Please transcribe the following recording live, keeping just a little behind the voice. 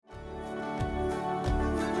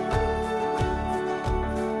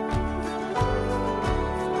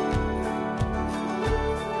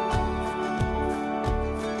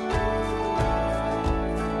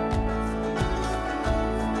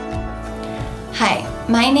Hi,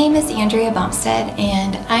 my name is Andrea Bumstead,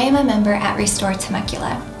 and I am a member at Restore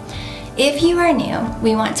Temecula. If you are new,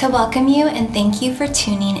 we want to welcome you and thank you for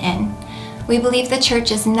tuning in. We believe the church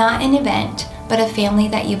is not an event, but a family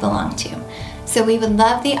that you belong to. So we would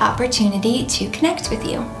love the opportunity to connect with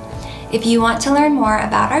you. If you want to learn more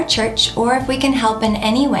about our church or if we can help in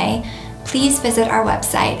any way, please visit our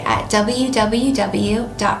website at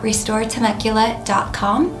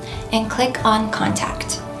www.restoretemecula.com and click on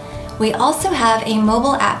Contact. We also have a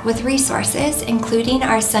mobile app with resources, including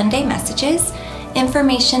our Sunday messages,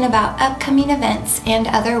 information about upcoming events, and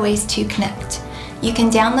other ways to connect. You can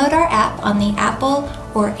download our app on the Apple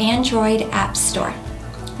or Android App Store.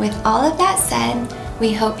 With all of that said,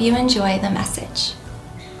 we hope you enjoy the message.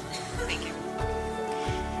 Thank you.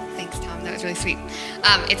 Thanks, Tom. That was really sweet.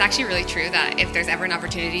 It's actually really true that if there's ever an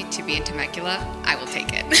opportunity to be in Temecula, I will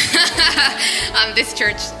take it. This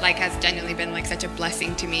church has genuinely been such a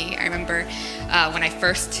blessing to me. I remember when I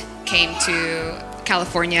first came to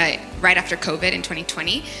California right after COVID in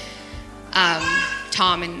 2020,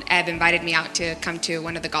 Tom and Eb invited me out to come to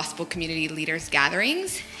one of the gospel community leaders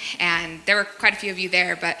gatherings, and there were quite a few of you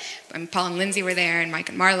there, but Paul and Lindsay were there, and Mike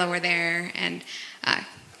and Marla were there, and I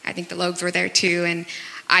think the Logues were there too, and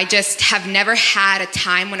I just have never had a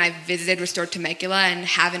time when I've visited Restore Temecula and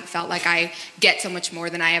haven't felt like I get so much more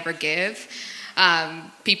than I ever give. I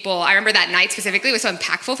remember that night specifically was so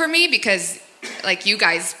impactful for me because you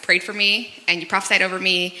guys prayed for me and you prophesied over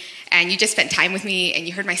me and you just spent time with me and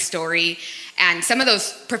you heard my story. And some of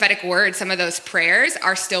those prophetic words, some of those prayers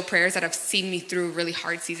are still prayers that have seen me through really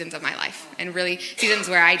hard seasons of my life and really seasons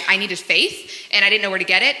where I needed faith and I didn't know where to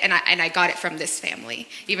get it. And I got it from this family,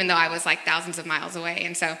 even though I was thousands of miles away.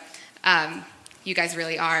 And so you guys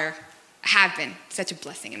really have been such a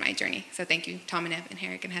blessing in my journey. So thank you, Tom and Eb and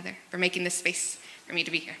Herrick and Heather, for making this space for me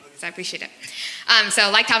to be here. So I appreciate it.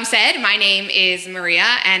 So like Tom said, my name is Maria,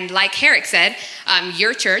 and like Herrick said,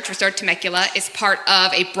 your church, Restored Temecula, is part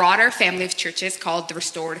of a broader family of churches called the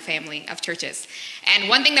Restored Family of Churches. And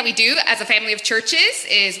one thing that we do as a family of churches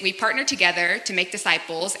is we partner together to make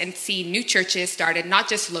disciples and see new churches started, not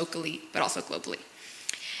just locally, but also globally.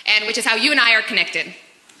 And which is how you and I are connected.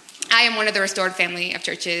 I am one of the Restored Family of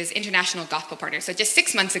Churches international gospel partners. So just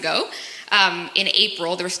 6 months ago, in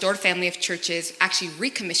April, the Restored Family of Churches actually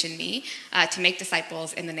recommissioned me to make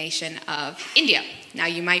disciples in the nation of India. Now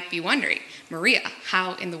you might be wondering, Maria,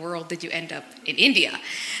 how in the world did you end up in India?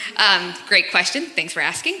 Great question. Thanks for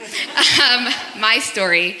asking. My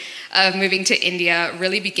story of moving to India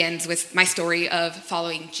really begins with my story of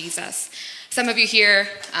following Jesus. Some of you here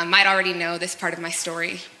might already know this part of my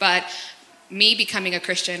story, but me becoming a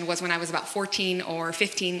Christian was when I was about 14 or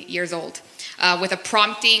 15 years old, with a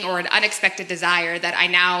prompting or an unexpected desire that I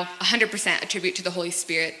now 100% attribute to the Holy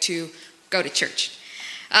Spirit to go to church.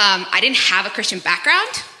 I didn't have a Christian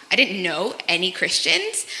background. I didn't know any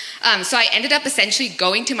Christians. So I ended up essentially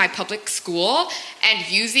going to my public school and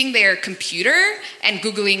using their computer and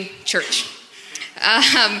Googling church.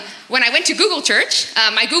 When I went to Google Church,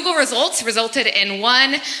 my Google results resulted in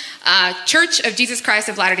one Church of Jesus Christ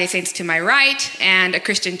of Latter-day Saints to my right and a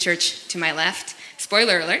Christian church to my left.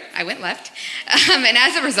 Spoiler alert, I went left. And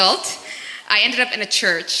as a result, I ended up in a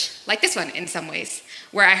church like this one in some ways,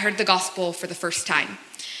 where I heard the gospel for the first time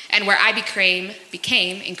and where I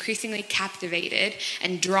became increasingly captivated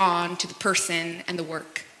and drawn to the person and the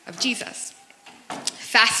work of Jesus.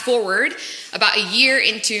 Fast forward about a year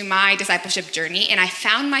into my discipleship journey, and I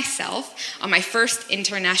found myself on my first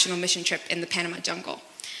international mission trip in the Panama jungle.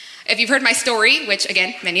 If you've heard my story, which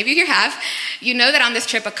again, many of you here have, you know that on this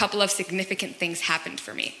trip, a couple of significant things happened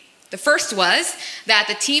for me. The first was that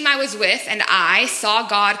the team I was with and I saw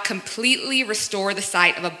God completely restore the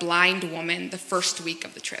sight of a blind woman the first week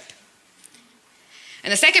of the trip.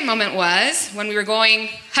 And the second moment was when we were going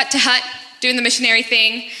hut to hut, doing the missionary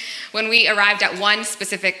thing, when we arrived at one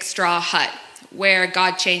specific straw hut where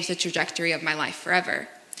God changed the trajectory of my life forever.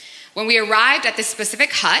 When we arrived at this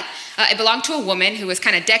specific hut, it belonged to a woman who was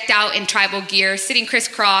kind of decked out in tribal gear, sitting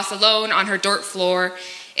crisscross, alone on her dirt floor.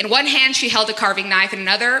 In one hand, she held a carving knife, in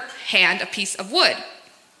another hand, a piece of wood.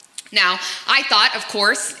 Now, I thought, of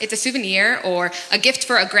course, it's a souvenir or a gift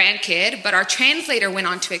for a grandkid, but our translator went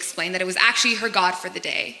on to explain that it was actually her God for the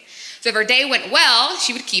day. So if her day went well,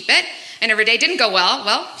 she would keep it, and if her day didn't go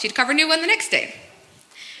well, she'd carve a new one the next day.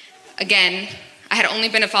 Again, I had only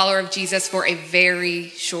been a follower of Jesus for a very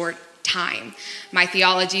short time. My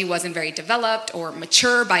theology wasn't very developed or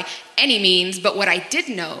mature by any means, but what I did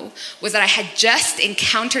know was that I had just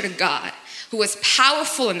encountered a God who was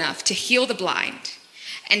powerful enough to heal the blind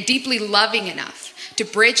and deeply loving enough to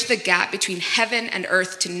bridge the gap between heaven and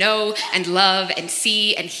earth, to know and love and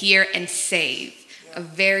see and hear and save a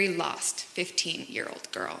very lost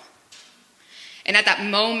 15-year-old girl. And at that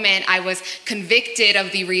moment, I was convicted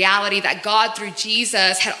of the reality that God, through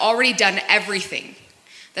Jesus, had already done everything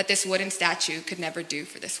that this wooden statue could never do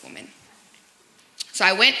for this woman. So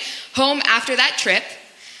I went home after that trip,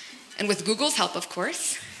 and with Google's help, of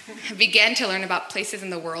course, I began to learn about places in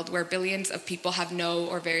the world where billions of people have no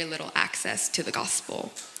or very little access to the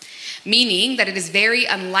gospel. Meaning that it is very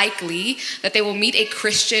unlikely that they will meet a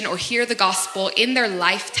Christian or hear the gospel in their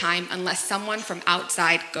lifetime unless someone from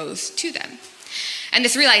outside goes to them. And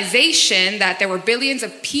this realization that there were billions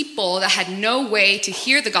of people that had no way to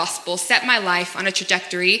hear the gospel set my life on a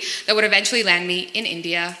trajectory that would eventually land me in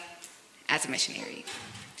India as a missionary.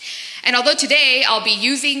 And although today I'll be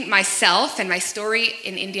using myself and my story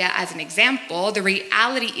in India as an example, the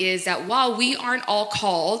reality is that while we aren't all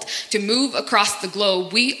called to move across the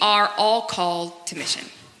globe, we are all called to mission.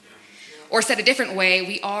 Or said a different way,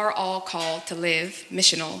 we are all called to live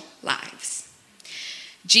missional lives.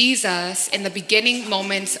 Jesus, in the beginning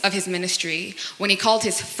moments of his ministry, when he called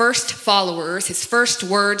his first followers, his first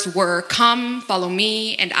words were, "Come, follow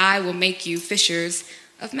me, and I will make you fishers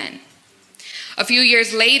of men." A few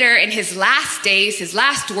years later, in his last days, his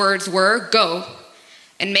last words were, "Go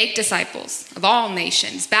and make disciples of all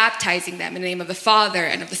nations, baptizing them in the name of the Father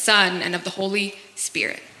and of the Son and of the Holy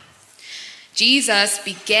Spirit." Jesus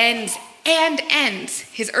begins and ends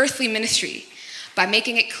his earthly ministry by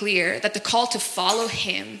making it clear that the call to follow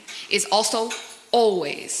him is also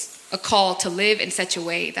always a call to live in such a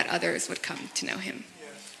way that others would come to know him.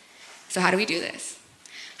 So how do we do this?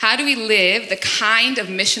 How do we live the kind of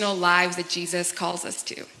missional lives that Jesus calls us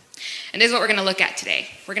to? And this is what we're going to look at today.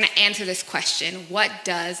 We're going to answer this question: what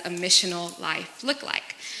does a missional life look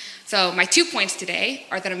like? So my 2 points today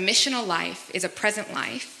are that a missional life is a present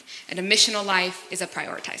life, and a missional life is a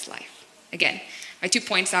prioritized life. Again, my 2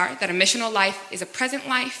 points are that a missional life is a present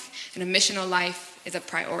life, and a missional life is a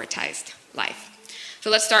prioritized life. So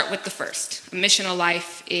let's start with the first. A missional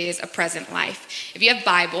life is a present life. If you have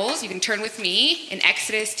Bibles, you can turn with me in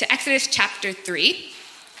Exodus chapter 3,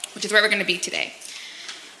 which is where we're going to be today.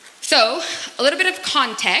 So, a little bit of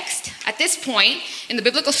context. At this point in the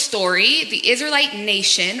biblical story, the Israelite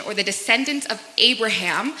nation, or the descendants of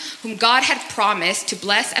Abraham, whom God had promised to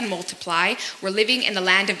bless and multiply, were living in the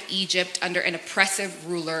land of Egypt under an oppressive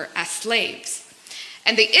ruler as slaves.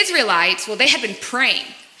 And the Israelites, well, they had been praying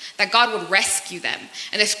that God would rescue them.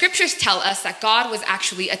 And the scriptures tell us that God was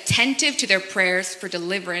actually attentive to their prayers for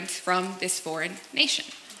deliverance from this foreign nation.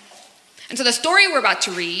 And so the story we're about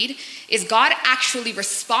to read is God actually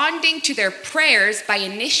responding to their prayers by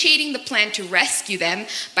initiating the plan to rescue them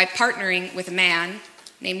by partnering with a man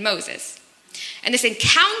named Moses. And this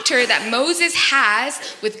encounter that Moses has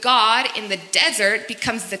with God in the desert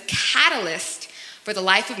becomes the catalyst for the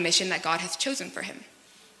life of mission that God has chosen for him.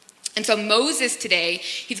 And so Moses today,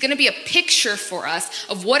 he's going to be a picture for us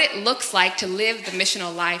of what it looks like to live the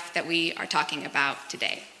missional life that we are talking about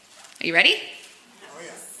today. Are you ready? Oh,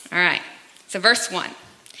 yes. All right. So verse 1,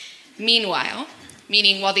 meanwhile,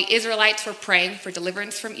 meaning while the Israelites were praying for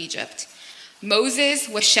deliverance from Egypt, Moses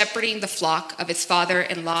was shepherding the flock of his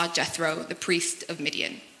father-in-law Jethro, the priest of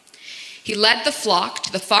Midian. He led the flock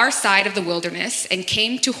to the far side of the wilderness and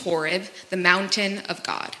came to Horeb, the mountain of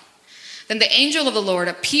God. Then the angel of the Lord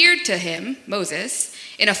appeared to him, Moses,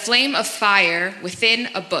 in a flame of fire within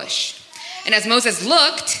a bush. And as Moses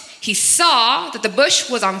looked, he saw that the bush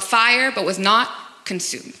was on fire but was not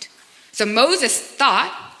consumed. So Moses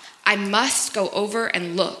thought, I must go over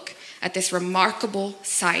and look at this remarkable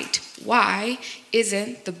sight. Why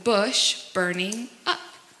isn't the bush burning up?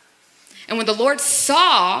 And when the Lord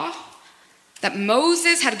saw that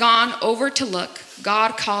Moses had gone over to look,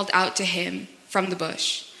 God called out to him from the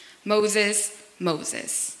bush, Moses,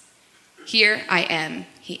 Moses. Here I am,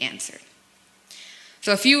 he answered.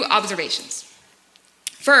 So a few observations.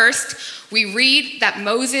 First, we read that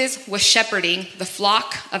Moses was shepherding the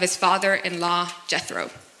flock of his father-in-law,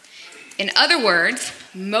 Jethro. In other words,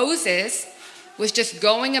 Moses was just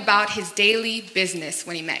going about his daily business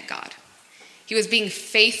when he met God. He was being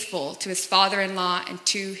faithful to his father-in-law and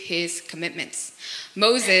to his commitments.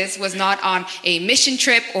 Moses was not on a mission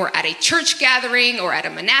trip or at a church gathering or at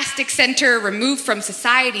a monastic center removed from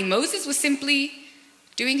society. Moses was simply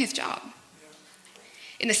doing his job.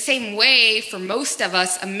 In the same way, for most of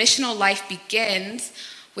us, a missional life begins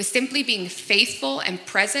with simply being faithful and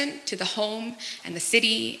present to the home and the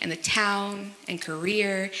city and the town and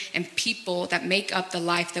career and people that make up the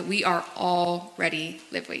life that we are already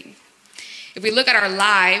living. If we look at our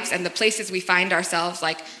lives and the places we find ourselves,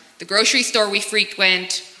 like the grocery store we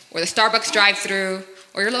frequent, or the Starbucks drive-thru,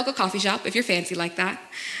 or your local coffee shop, if you're fancy like that,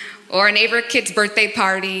 or a neighbor kid's birthday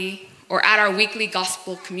party, or at our weekly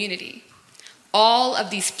gospel community. All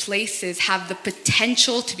of these places have the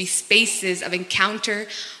potential to be spaces of encounter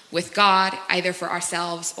with God, either for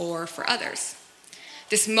ourselves or for others.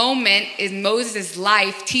 This moment in Moses'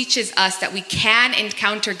 life teaches us that we can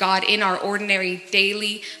encounter God in our ordinary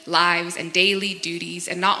daily lives and daily duties,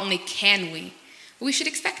 and not only can we, but we should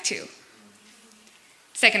expect to.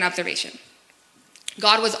 Second observation,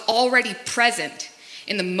 God was already present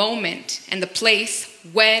in the moment and the place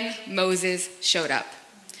when Moses showed up.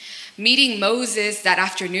 Meeting Moses that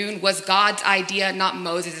afternoon was God's idea, not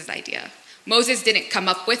Moses' idea. Moses didn't come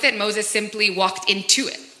up with it. Moses simply walked into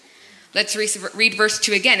it. Let's read verse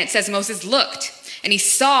 2 again. It says, Moses looked, and he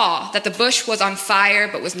saw that the bush was on fire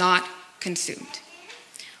but was not consumed.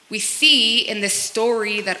 We see in this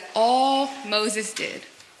story that all Moses did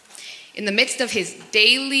in the midst of his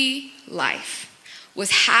daily life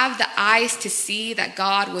was have the eyes to see that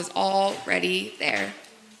God was already there.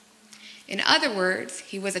 In other words,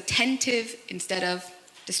 he was attentive instead of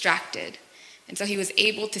distracted. And so he was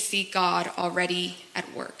able to see God already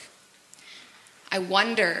at work. I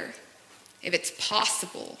wonder if it's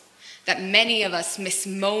possible that many of us miss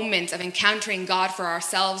moments of encountering God for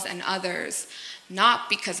ourselves and others, not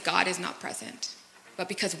because God is not present, but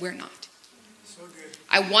because we're not. So good.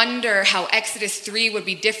 I wonder how Exodus 3 would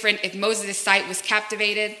be different if Moses' sight was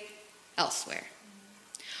captivated elsewhere.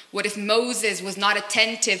 What if Moses was not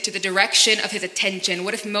attentive to the direction of his attention?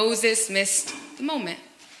 What if Moses missed the moment?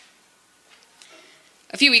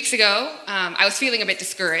 A few weeks ago, I was feeling a bit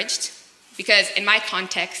discouraged because in my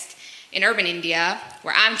context, in urban India,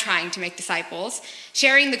 where I'm trying to make disciples,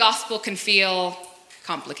 sharing the gospel can feel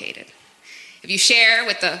complicated. If you share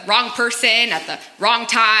with the wrong person at the wrong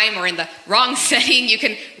time or in the wrong setting, you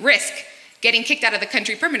can risk getting kicked out of the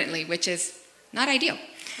country permanently, which is not ideal.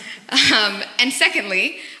 And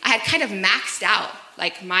secondly, I had kind of maxed out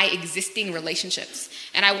like my existing relationships,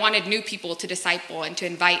 and I wanted new people to disciple and to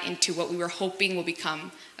invite into what we were hoping will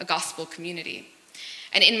become a gospel community.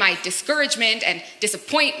 And in my discouragement and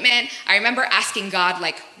disappointment, I remember asking God,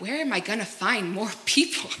 like, where am I gonna find more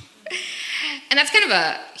people? And that's kind of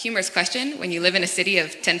a humorous question when you live in a city of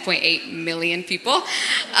 10.8 million people,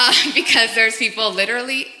 because there's people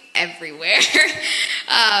literally everywhere.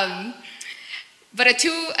 But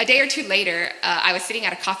a day or two later, I was sitting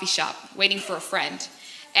at a coffee shop waiting for a friend,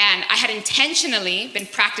 and I had intentionally been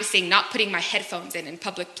practicing not putting my headphones in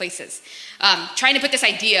public places, trying to put this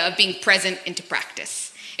idea of being present into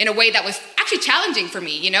practice in a way that was actually challenging for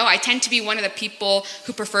me. You know, I tend to be one of the people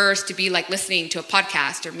who prefers to be like listening to a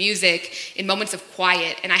podcast or music in moments of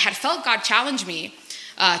quiet, and I had felt God challenge me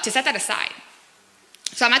to set that aside.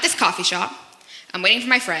 So I'm at this coffee shop, I'm waiting for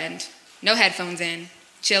my friend, no headphones in,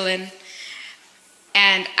 chilling.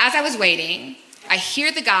 And as I was waiting, I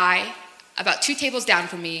hear the guy about 2 tables down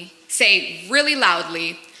from me say really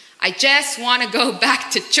loudly, "I just want to go back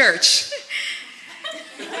to church."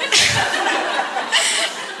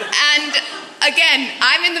 And again,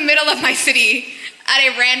 I'm in the middle of my city at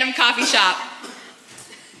a random coffee shop.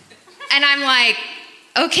 And I'm like,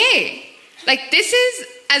 okay, like this is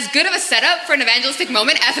as good of a setup for an evangelistic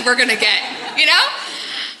moment as we're gonna get, you know?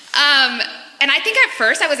 And I think at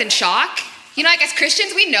first I was in shock. You know, like as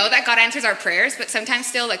Christians, we know that God answers our prayers, but sometimes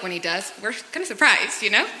still, like when he does, we're kind of surprised, you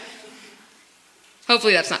know?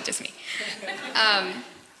 Hopefully that's not just me.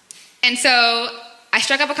 And so I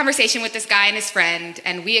struck up a conversation with this guy and his friend,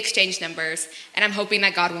 and we exchanged numbers, and I'm hoping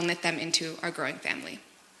that God will knit them into our growing family.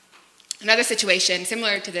 Another situation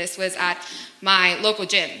similar to this was at my local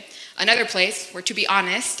gym. Another place where, to be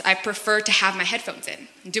honest, I prefer to have my headphones in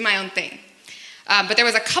and do my own thing. But there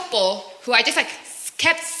was a couple who I just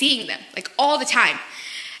kept seeing them like all the time.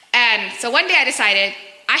 And so one day I decided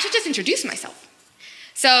I should just introduce myself.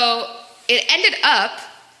 So it ended up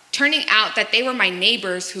turning out that they were my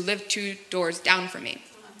neighbors who lived 2 doors down from me.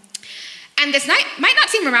 And this might not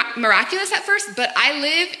seem miraculous at first, but I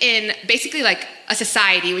live in basically like a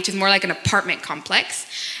society, which is more like an apartment complex.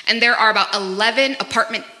 And there are about 11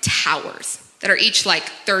 apartment towers that are each like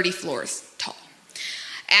 30 floors tall.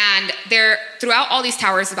 And there, throughout all these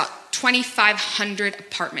towers, about 2,500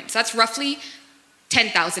 apartments. So that's roughly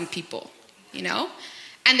 10,000 people, you know?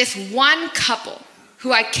 And this one couple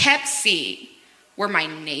who I kept seeing were my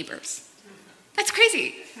neighbors. That's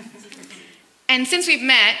crazy. And since we've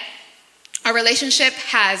met, our relationship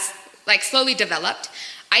has like slowly developed.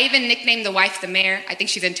 I even nicknamed the wife the mayor. I think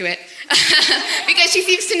she's into it because she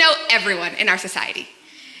seems to know everyone in our society.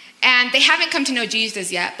 And they haven't come to know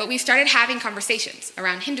Jesus yet, but we started having conversations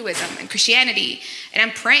around Hinduism and Christianity, and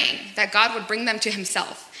I'm praying that God would bring them to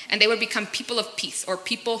himself, and they would become people of peace, or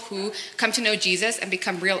people who come to know Jesus and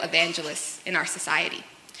become real evangelists in our society.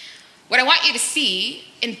 What I want you to see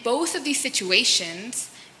in both of these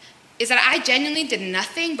situations is that I genuinely did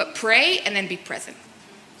nothing but pray and then be present,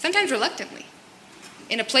 sometimes reluctantly,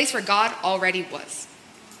 in a place where God already was.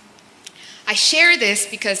 I share this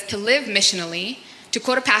because to live missionally, to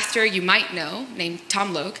quote a pastor you might know named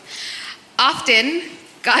Tom Logue, often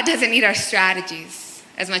God doesn't need our strategies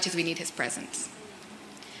as much as we need his presence.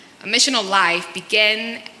 A missional life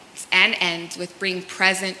begins and ends with being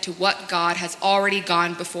present to what God has already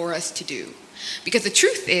gone before us to do. Because the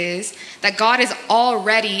truth is that God is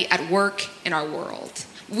already at work in our world.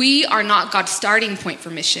 We are not God's starting point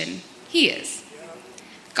for mission. He is.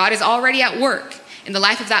 God is already at work in the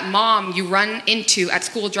life of that mom you run into at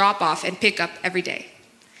school drop-off and pick up every day.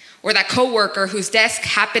 Or that coworker whose desk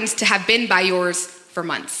happens to have been by yours for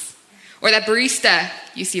months. Or that barista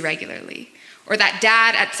you see regularly. Or that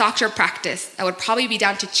dad at soccer practice that would probably be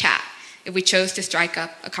down to chat if we chose to strike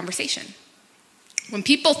up a conversation. When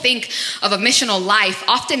people think of a missional life,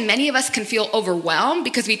 often many of us can feel overwhelmed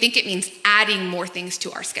because we think it means adding more things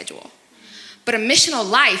to our schedule. But a missional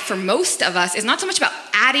life for most of us is not so much about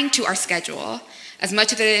adding to our schedule as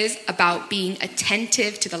much as it is about being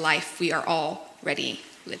attentive to the life we are already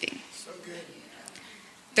living. So good.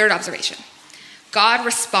 Third observation. God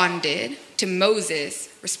responded to Moses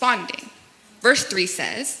responding. Verse 3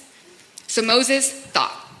 says, so Moses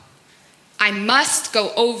thought, I must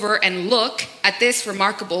go over and look at this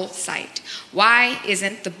remarkable sight. Why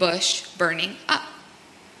isn't the bush burning up?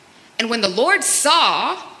 And when the Lord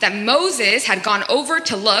saw that Moses had gone over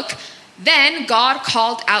to look, then God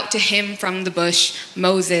called out to him from the bush,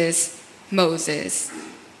 Moses, Moses.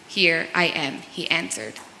 Here I am, he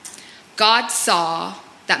answered. God saw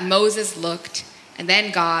that Moses looked, and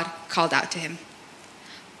then God called out to him.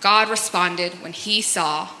 God responded when he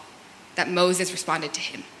saw that Moses responded to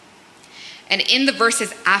him. And in the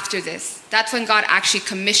verses after this, that's when God actually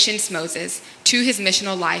commissions Moses to his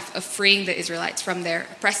missional life of freeing the Israelites from their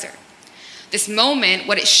oppressor. This moment,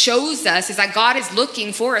 what it shows us is that God is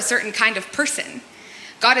looking for a certain kind of person.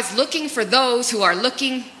 God is looking for those who are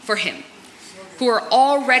looking for him, who are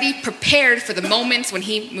already prepared for the moments when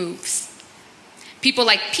he moves. People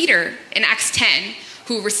like Peter in Acts 10,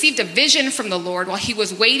 who received a vision from the Lord while he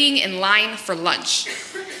was waiting in line for lunch.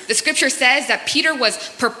 The scripture says that Peter was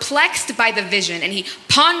perplexed by the vision and he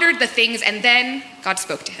pondered the things, and then God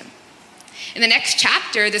spoke to him. In the next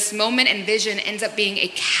chapter, this moment and vision ends up being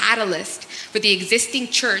a catalyst for the existing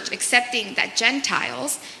church accepting that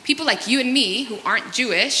Gentiles, people like you and me who aren't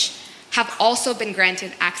Jewish, have also been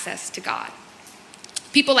granted access to God.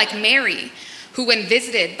 People like Mary, who when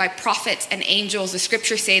visited by prophets and angels, the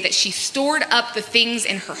scriptures say that she stored up the things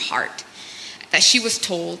in her heart that she was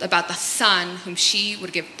told about the son whom she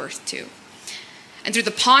would give birth to. And through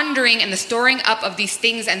the pondering and the storing up of these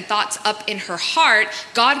things and thoughts up in her heart,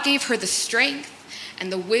 God gave her the strength and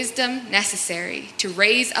the wisdom necessary to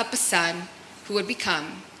raise up a son who would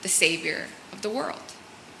become the savior of the world.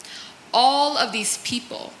 All of these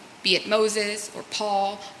people, be it Moses or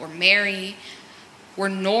Paul or Mary, were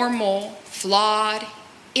normal, flawed,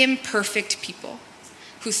 imperfect people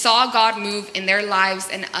who saw God move in their lives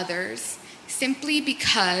and others simply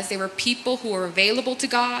because they were people who were available to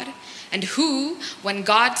God and who, when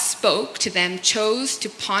God spoke to them, chose to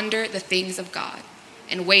ponder the things of God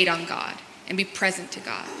and wait on God and be present to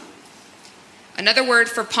God. Another word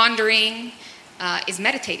for pondering is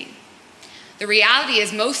meditating. The reality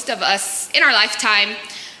is most of us in our lifetime,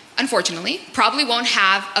 unfortunately, probably won't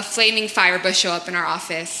have a flaming fire bush show up in our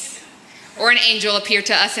office or an angel appear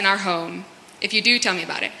to us in our home. If you do, tell me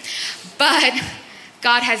about it. But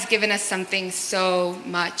God has given us something so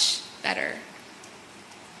much better.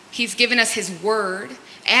 He's given us his word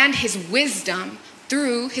and his wisdom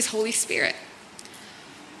through his Holy Spirit.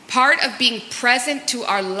 Part of being present to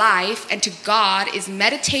our life and to God is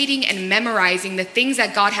meditating and memorizing the things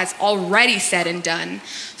that God has already said and done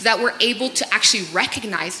so that we're able to actually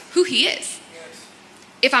recognize who he is.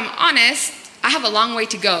 If I'm honest, I have a long way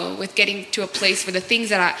to go with getting to a place where the things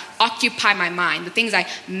that occupy my mind, the things I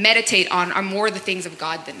meditate on, are more the things of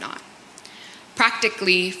God than not.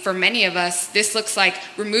 Practically, for many of us, this looks like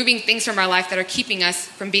removing things from our life that are keeping us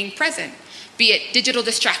from being present. Be it digital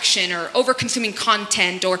distraction or over-consuming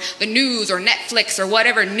content or the news or Netflix or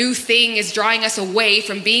whatever new thing is drawing us away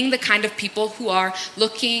from being the kind of people who are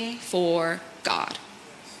looking for God.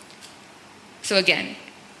 So again,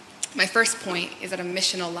 my first point is that a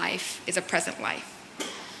missional life is a present life.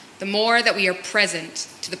 the more that we are present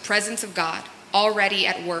to the presence of God already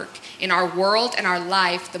at work in our world and our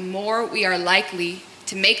life, the more we are likely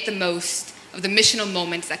to make the most of the missional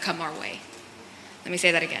moments that come our way. Let me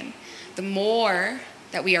say that again. The more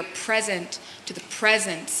that we are present to the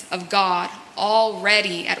presence of God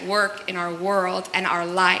already at work in our world and our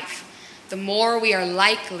life, the more we are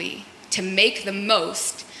likely to make the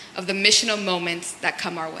most of the missional moments that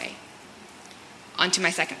come our way. On to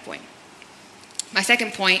my second point. My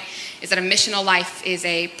second point is that a missional life is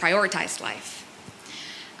a prioritized life.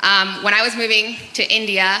 When I was moving to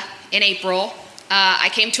India in April, I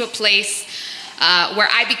came to a place where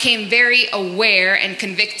I became very aware and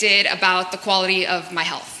convicted about the quality of my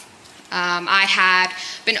health. I had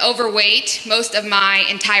been overweight most of my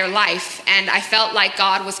entire life, and I felt like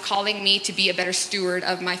God was calling me to be a better steward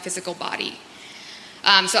of my physical body.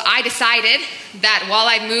 So I decided that while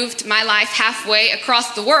I moved my life halfway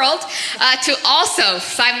across the world, to also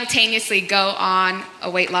simultaneously go on a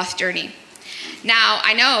weight loss journey. Now,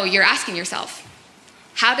 I know you're asking yourself,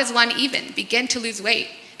 how does one even begin to lose weight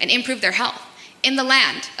and improve their health in the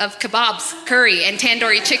land of kebabs, curry, and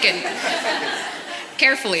tandoori chicken?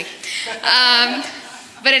 Carefully.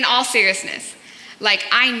 But in all seriousness,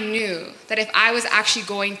 I knew that if I was actually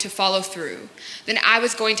going to follow through, then I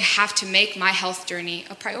was going to have to make my health journey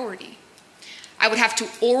a priority. I would have to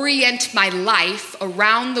orient my life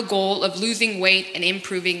around the goal of losing weight and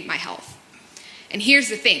improving my health. And here's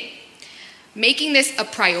the thing. Making this a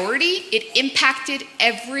priority, it impacted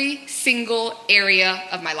every single area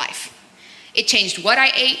of my life. It changed what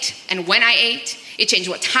I ate and when I ate. It changed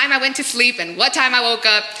what time I went to sleep and what time I woke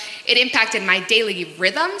up. It impacted my daily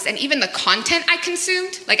rhythms and even the content I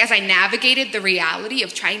consumed, as I navigated the reality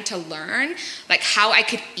of trying to learn, how I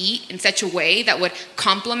could eat in such a way that would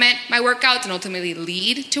complement my workouts and ultimately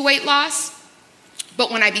lead to weight loss.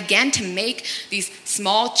 But when I began to make these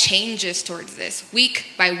small changes towards this, week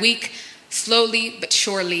by week, slowly but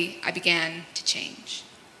surely, I began to change.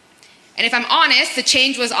 And if I'm honest, the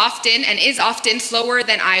change was often and is often slower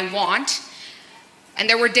than I want. And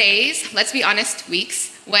there were days, let's be honest, weeks,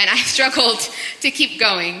 when I struggled to keep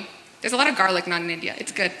going. There's a lot of garlic not in India.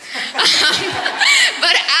 It's good. But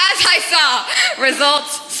as I saw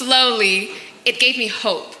results slowly, it gave me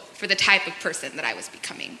hope for the type of person that I was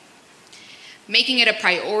becoming. Making it a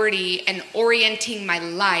priority and orienting my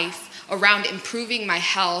life around improving my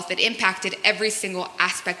health, it impacted every single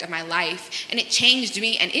aspect of my life, and it changed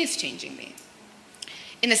me and is changing me.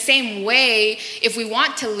 In the same way, if we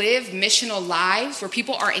want to live missional lives where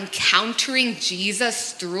people are encountering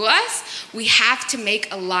Jesus through us, we have to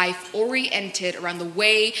make a life oriented around the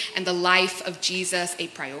way and the life of Jesus a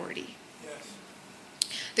priority. Yes.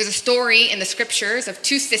 There's a story in the scriptures of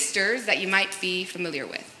two sisters that you might be familiar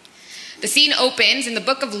with. The scene opens in the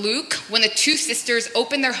book of Luke when the two sisters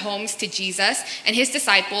open their homes to Jesus and his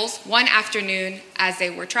disciples one afternoon as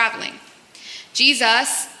they were traveling.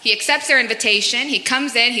 Jesus, he accepts their invitation, he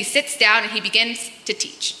comes in, he sits down, and he begins to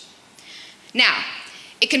teach. Now,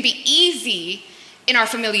 it can be easy in our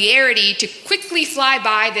familiarity to quickly fly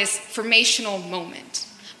by this formational moment.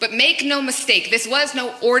 But make no mistake, this was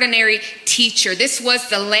no ordinary teacher. This was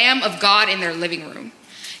the Lamb of God in their living room,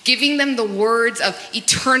 giving them the words of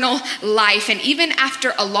eternal life. And even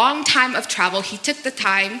after a long time of travel, he took the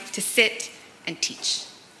time to sit and teach.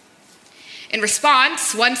 In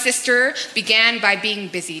response, one sister began by being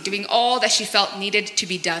busy, doing all that she felt needed to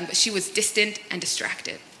be done, but she was distant and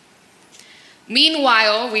distracted.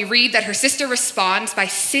 Meanwhile, we read that her sister responds by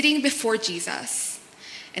sitting before Jesus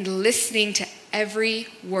and listening to every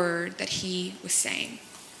word that he was saying.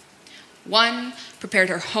 One prepared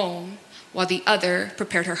her home, while the other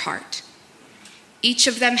prepared her heart. Each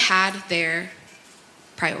of them had their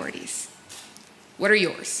priorities. What are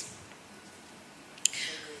yours?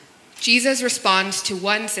 Jesus responds to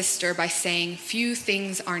one sister by saying, "Few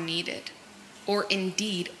things are needed, or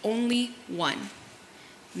indeed only one.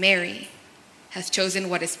 Mary has chosen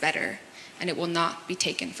what is better, and it will not be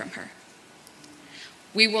taken from her."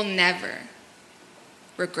 We will never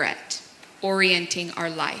regret orienting our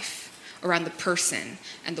life around the person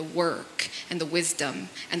and the work and the wisdom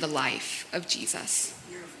and the life of Jesus.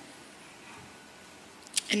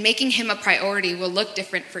 And making him a priority will look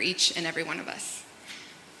different for each and every one of us.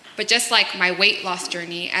 But just like my weight loss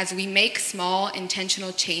journey, as we make small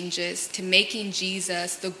intentional changes to making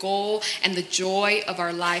Jesus the goal and the joy of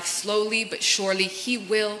our life, slowly but surely, he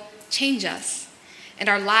will change us. And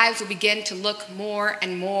our lives will begin to look more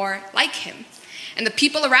and more like him. And the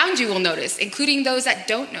people around you will notice, including those that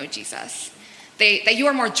don't know Jesus, that you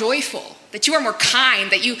are more joyful, that you are more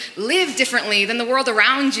kind, that you live differently than the world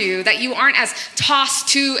around you, that you aren't as tossed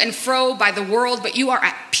to and fro by the world, but you are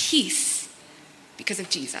at peace because of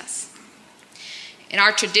Jesus. In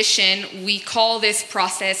our tradition, we call this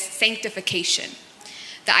process sanctification.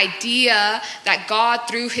 The idea that God,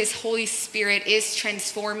 through his Holy Spirit, is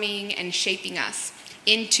transforming and shaping us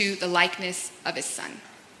into the likeness of his Son.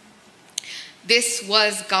 This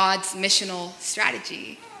was God's missional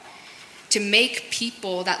strategy, to make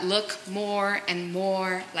people that look more and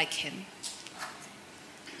more like him.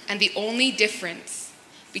 And the only difference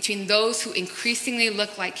between those who increasingly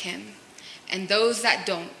look like him and those that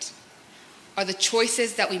don't are the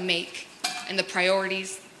choices that we make and the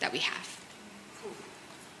priorities that we have.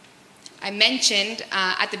 I mentioned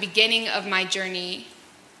at the beginning of my journey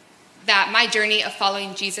that my journey of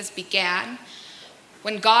following Jesus began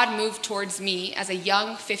when God moved towards me as a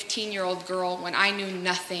young 15-year-old girl when I knew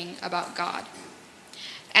nothing about God.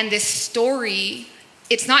 And this story,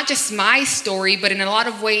 it's not just my story, but in a lot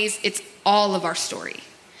of ways, it's all of our story.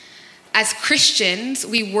 As Christians,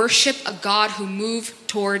 we worship a God who moved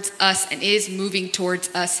towards us and is moving towards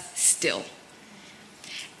us still.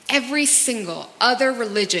 Every single other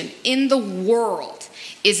religion in the world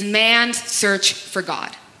is man's search for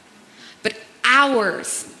God. But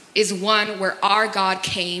ours is one where our God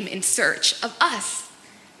came in search of us.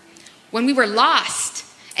 When we were lost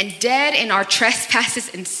and dead in our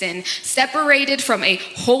trespasses and sin, separated from a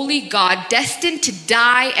holy God, destined to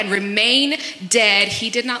die and remain dead, he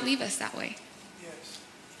did not leave us that way. Yes.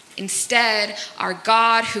 Instead, our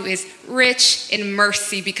God, who is rich in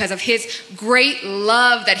mercy because of his great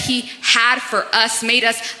love that he had for us, made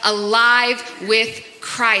us alive with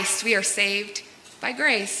Christ. We are saved by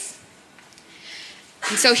grace.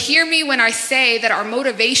 And so hear me when I say that our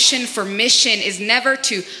motivation for mission is never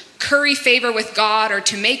to curry favor with God or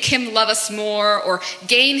to make him love us more or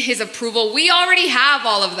gain his approval. We already have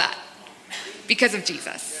all of that because of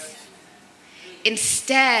Jesus.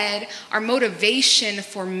 Instead, our motivation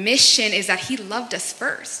for mission is that he loved us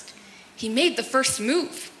first. He made the first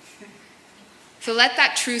move. So let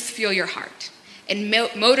that truth fuel your heart and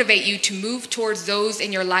motivate you to move towards those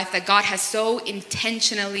in your life that God has so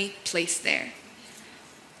intentionally placed there.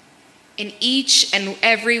 In each and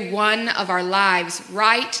every one of our lives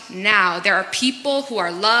right now, there are people who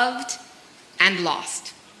are loved and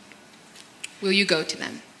lost. Will you go to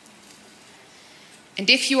them? And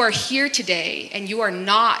if you are here today and you are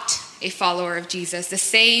not a follower of Jesus, the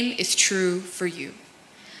same is true for you.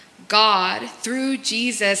 God, through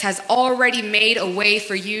Jesus, has already made a way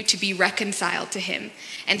for you to be reconciled to him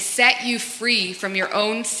and set you free from your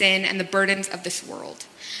own sin and the burdens of this world.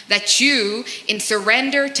 That you, in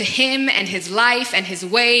surrender to him and his life and his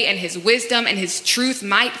way and his wisdom and his truth,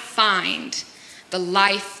 might find the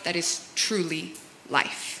life that is truly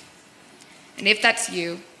life. And if that's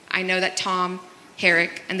you, I know that Tom,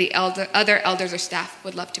 Herrick, and the other elders or staff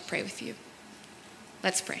would love to pray with you.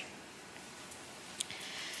 Let's pray.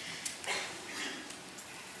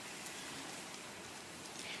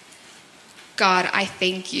 God, I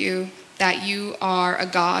thank you that you are a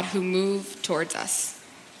God who moved towards us.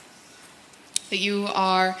 That you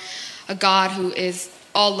are a God who is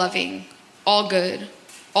all loving, all good,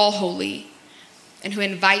 all holy, and who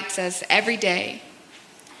invites us every day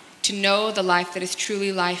to know the life that is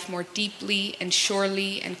truly life more deeply and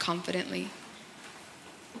surely and confidently.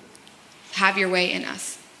 Have your way in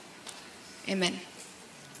us. Amen.